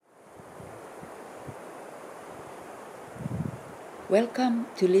Welcome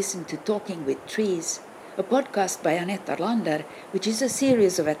to listen to Talking with Trees, a podcast by Anette Arlander, which is a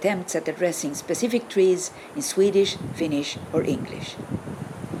series of attempts at addressing specific trees in Swedish, Finnish or English.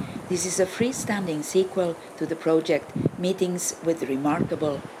 This is a freestanding sequel to the project Meetings with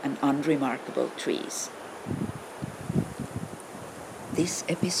Remarkable and Unremarkable Trees. This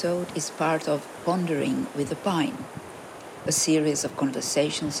episode is part of Pondering with a Pine, a series of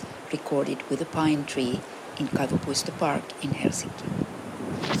conversations recorded with a pine tree in Kaivopuisto Park in Helsinki.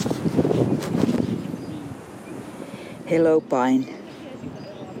 Hello, Pine.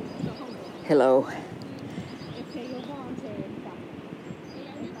 Hello.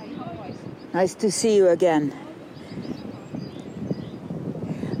 Nice to see you again.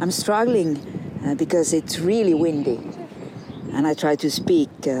 I'm struggling because it's really windy, and I try to speak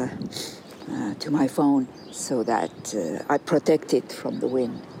to my phone so that I protect it from the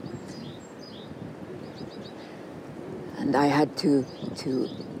wind. And I had to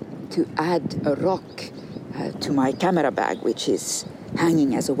add a rock to my camera bag, which is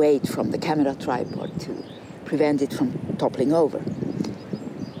hanging as a weight from the camera tripod to prevent it from toppling over.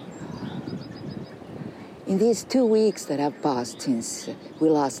 In these 2 weeks that have passed since we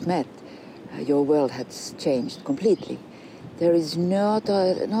last met, your world has changed completely. There is not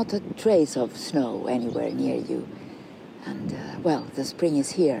a trace of snow anywhere near you. And, the spring is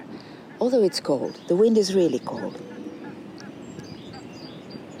here. Although it's cold, the wind is really cold.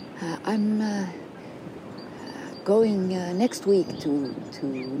 I'm going next week to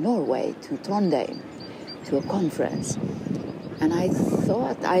Norway, to Pondering, to a conference. And I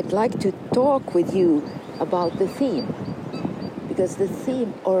thought I'd like to talk with you about the theme. Because the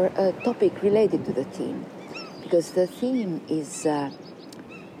theme, or a topic related to the theme. Because the theme is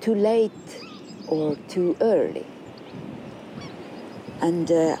too late or too early.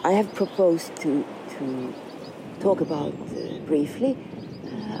 And I have proposed to talk about, briefly,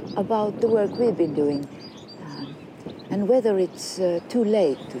 about the work we've been doing and whether it's too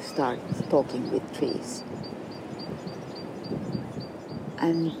late to start talking with trees.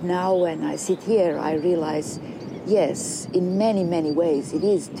 And now when I sit here, I realize, yes, in many, many ways it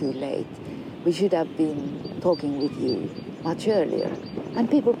is too late. We should have been talking with you much earlier. And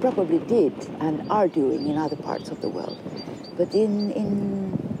people probably did and are doing in other parts of the world. But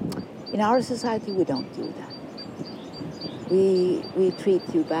in our society, we don't do that. We treat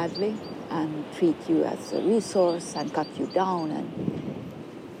you badly and treat you as a resource and cut you down,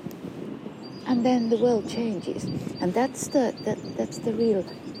 and then the world changes. And that's the real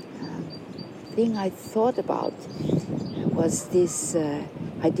thing I thought about, was this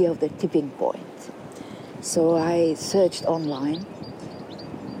idea of the tipping point. So I searched online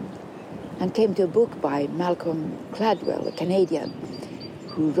and came to a book by Malcolm Gladwell, a Canadian,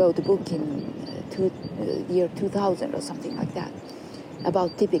 who wrote a book in year 2000 or something like that,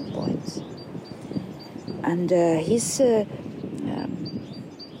 about tipping points. And his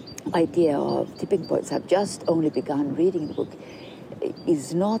idea of tipping points, I've just only begun reading the book,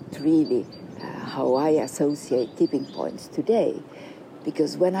 is not really how I associate tipping points today.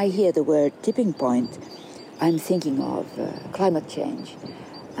 Because when I hear the word tipping point, I'm thinking of climate change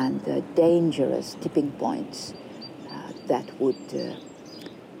and dangerous tipping points that would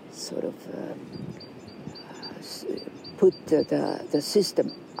put the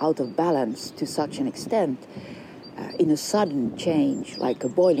system out of balance to such an extent in a sudden change, like a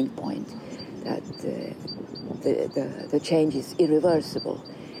boiling point, that the change is irreversible.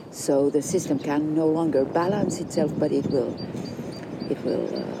 So the system can no longer balance itself, but it will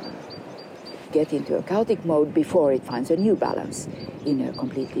get into a chaotic mode before it finds a new balance in a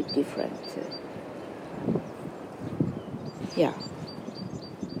completely different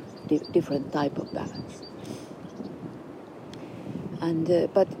different type of balance. And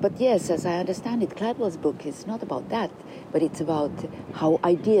but yes, as I understand it, Gladwell's book is not about that, but it's about how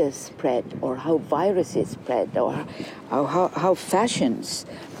ideas spread, or how viruses spread, or how fashions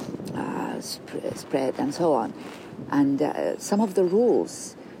spread, and so on. And some of the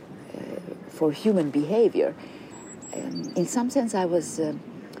rules for human behavior. In some sense, I was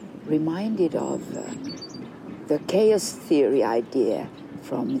reminded of the chaos theory idea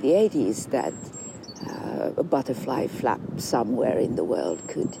from the 80s, that a butterfly flap somewhere in the world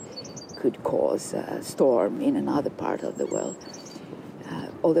could cause a storm in another part of the world.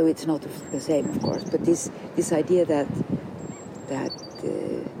 Although it's not the same, of course. But this idea that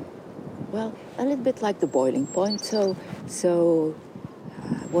a little bit like the boiling point. So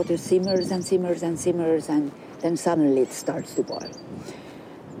water simmers and simmers and simmers, and then suddenly it starts to boil.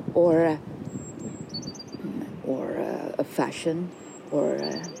 Or a fashion, or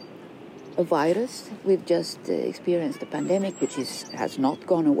a virus. We've just experienced a pandemic, which has not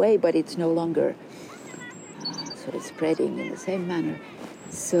gone away, but it's no longer sort of spreading in the same manner.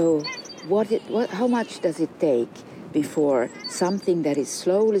 So how much does it take before something that is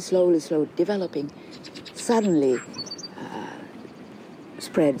slowly developing suddenly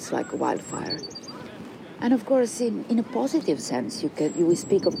spreads like a wildfire? And of course, in a positive sense, you will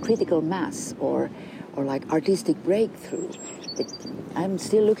speak of critical mass or like artistic breakthrough. I'm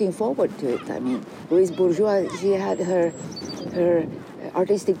still looking forward to it. I mean, Louise Bourgeois, she had her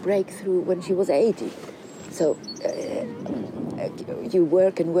artistic breakthrough when she was 80. So you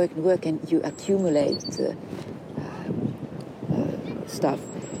work and you accumulate stuff,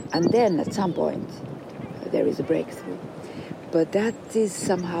 and then at some point there is a breakthrough. But that is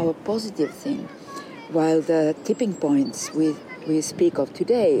somehow a positive thing, while the tipping points we speak of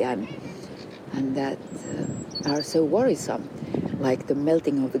today and that are so worrisome, like the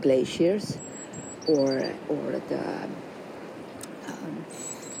melting of the glaciers or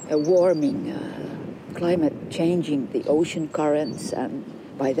the warming, climate changing the ocean currents, and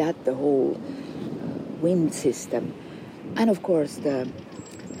by that the whole wind system, and of course the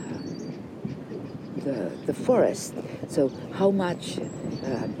forest. So how much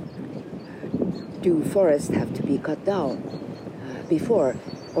do forests have to be cut down before,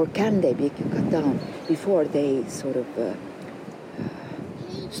 or can they be cut down before they sort of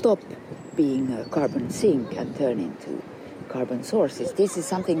stop being a carbon sink and turn into carbon sources? This is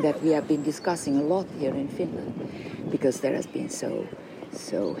something that we have been discussing a lot here in Finland, because there has been so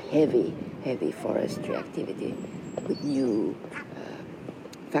heavy forestry activity with new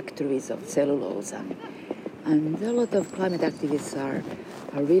factories of cellulose, and a lot of climate activists are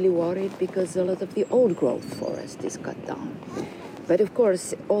really worried because a lot of the old growth forest is cut down. But of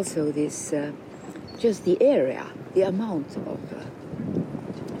course also this just the area, the amount of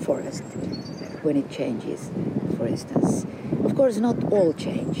forest when it changes, for instance. Of course, not all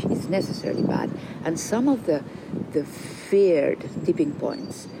change is necessarily bad, and some of the feared tipping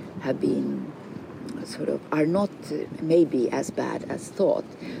points have been are not maybe as bad as thought,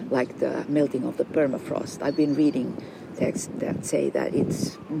 like the melting of the permafrost. I've been reading texts that say that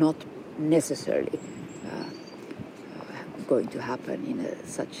it's not necessarily going to happen in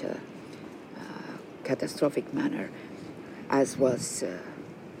such a catastrophic manner as was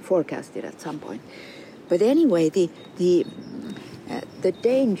forecasted at some point. But anyway, the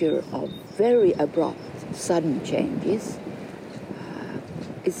danger of very abrupt, sudden changes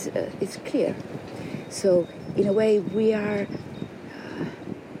is clear. So in a way, we are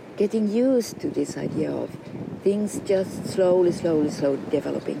getting used to this idea of things just slowly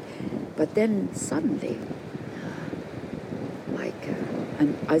developing, but then suddenly, like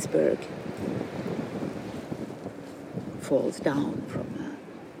an iceberg falls down from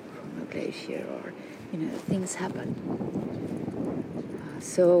a glacier, or things happen.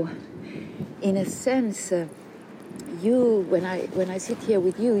 So, in a sense, when I sit here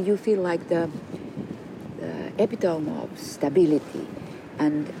with you, you feel like the epitome of stability,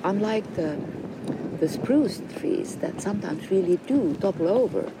 and unlike the spruce trees that sometimes really do topple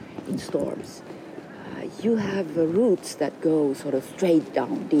over in storms, you have roots that go sort of straight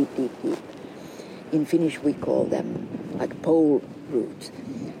down, deep. In Finnish we call them like pole roots.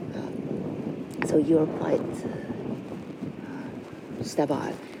 So you're quite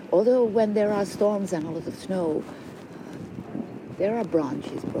stable. Although when there are storms and a lot of snow, there are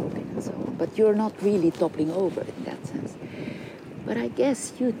branches broken and so on, but you're not really toppling over in that sense. But I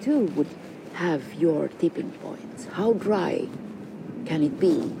guess you too would have your tipping points. How dry can it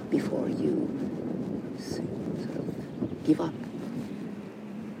be before you sort of give up?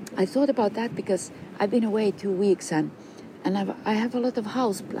 I thought about that because I've been away 2 weeks and I have a lot of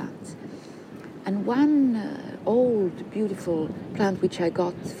house plants. And one old, beautiful plant which I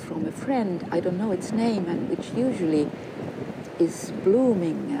got from a friend, I don't know its name, and which usually is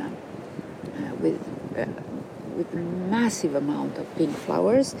blooming with massive amount of pink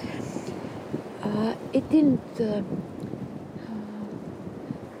flowers. It didn't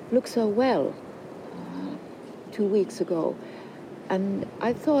look so well 2 weeks ago, and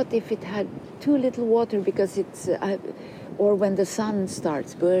I thought if it had too little water, because it's or when the sun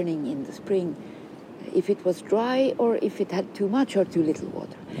starts burning in the spring, if it was dry or if it had too much or too little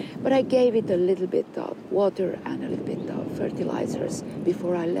water. But I gave it a little bit of water and a little bit of fertilizers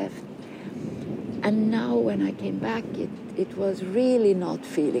before I left. And now when I came back, it was really not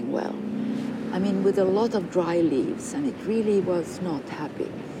feeling well. I mean, with a lot of dry leaves, and it really was not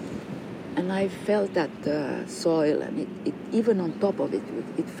happy. And I felt that the soil, and it even on top of it,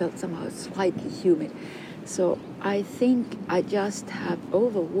 it felt somehow slightly humid. So I think I just have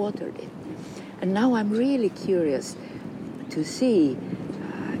overwatered it. And now I'm really curious to see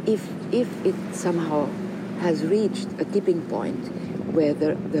if it somehow has reached a tipping point where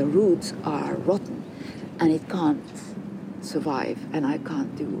the roots are rotten and it can't survive and I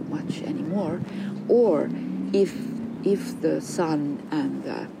can't do much anymore, or if the sun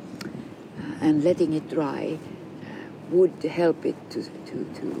and letting it dry would help it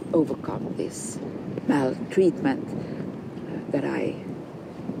to overcome this maltreatment that I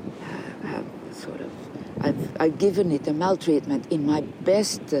have sort of. I've given it a maltreatment in my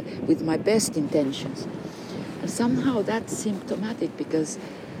best, with my best intentions. And somehow that's symptomatic, because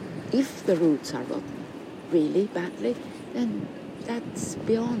if the roots are rotten really badly, then that's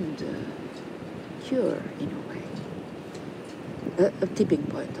beyond cure in a way. A tipping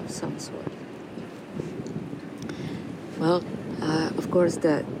point of some sort. Well, of course,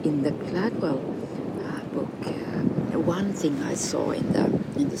 in the Gladwell book, one thing I saw in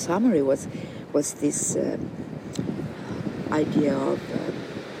the summary was this idea of,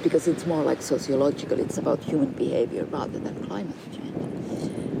 because it's more like sociological, it's about human behavior rather than climate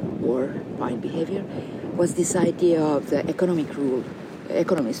change or mind behavior, was this idea of the economist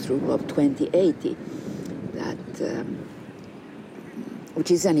rule of 2080, that which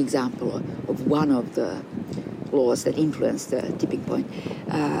is an example of one of the laws that influence the tipping point,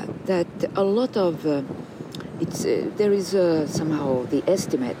 that a lot of there is somehow the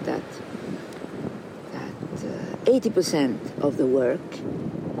estimate that 80% of the work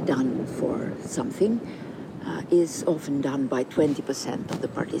done for something is often done by 20% of the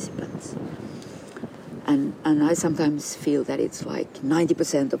participants. And I sometimes feel that it's like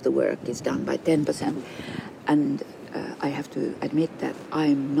 90% of the work is done by 10%. And I have to admit that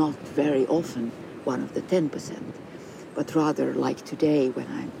I'm not very often one of the 10%, but rather like today when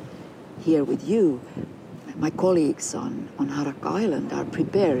I'm here with you, my colleagues on Harakka Island are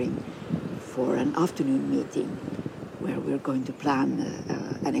preparing for an afternoon meeting where we're going to plan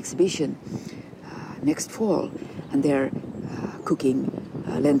an exhibition next fall, and they're cooking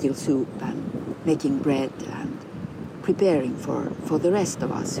lentil soup and making bread and preparing for the rest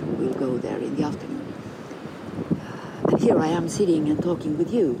of us who will go there in the afternoon. And here I am sitting and talking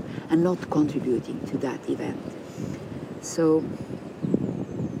with you and not contributing to that event. So,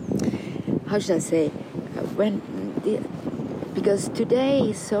 how should I say, because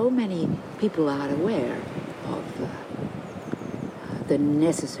today so many people are aware of the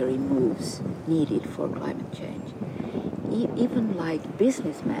necessary moves needed for climate change. Even like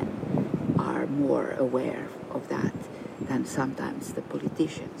businessmen are more aware of that than sometimes the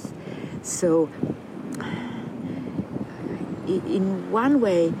politicians. So, in one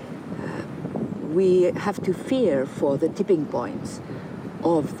way, we have to fear for the tipping points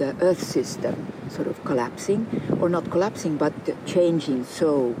of the Earth system sort of collapsing, or not collapsing, but changing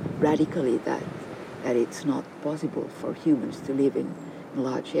so radically that it's not possible for humans to live in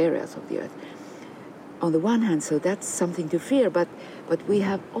large areas of the Earth. On the one hand, so that's something to fear, but we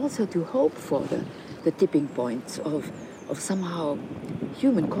have also to hope for the tipping points of somehow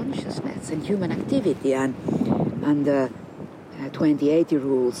human consciousness and human activity and the 2080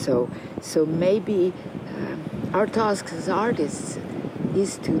 rule. So maybe our task as artists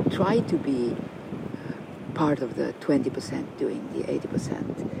is to try to be part of the 20% doing the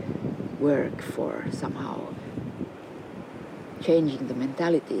 80% work for somehow changing the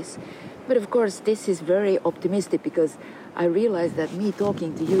mentalities. But of course, this is very optimistic, because I realize that me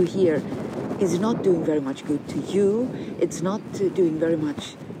talking to you here is not doing very much good to you. It's not doing very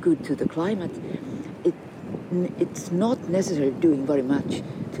much good to the climate. It's not necessarily doing very much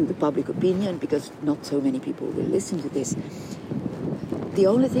to the public opinion, because not so many people will listen to this. The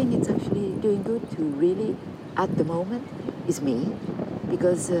only thing it's actually doing good to really at the moment is me,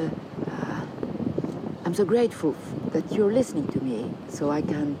 because I'm so grateful that you're listening to me, so I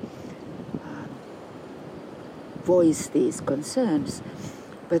can voice these concerns.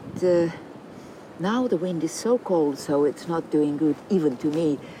 But now the wind is so cold, so it's not doing good even to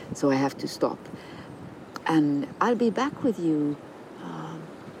me, so I have to stop. And I'll be back with you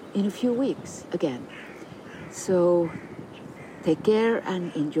in a few weeks again. So take care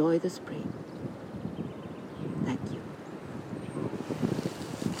and enjoy the spring. Thank you.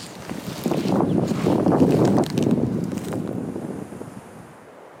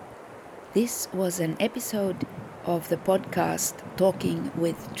 This was an episode of the podcast Talking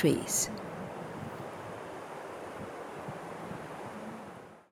with Trees.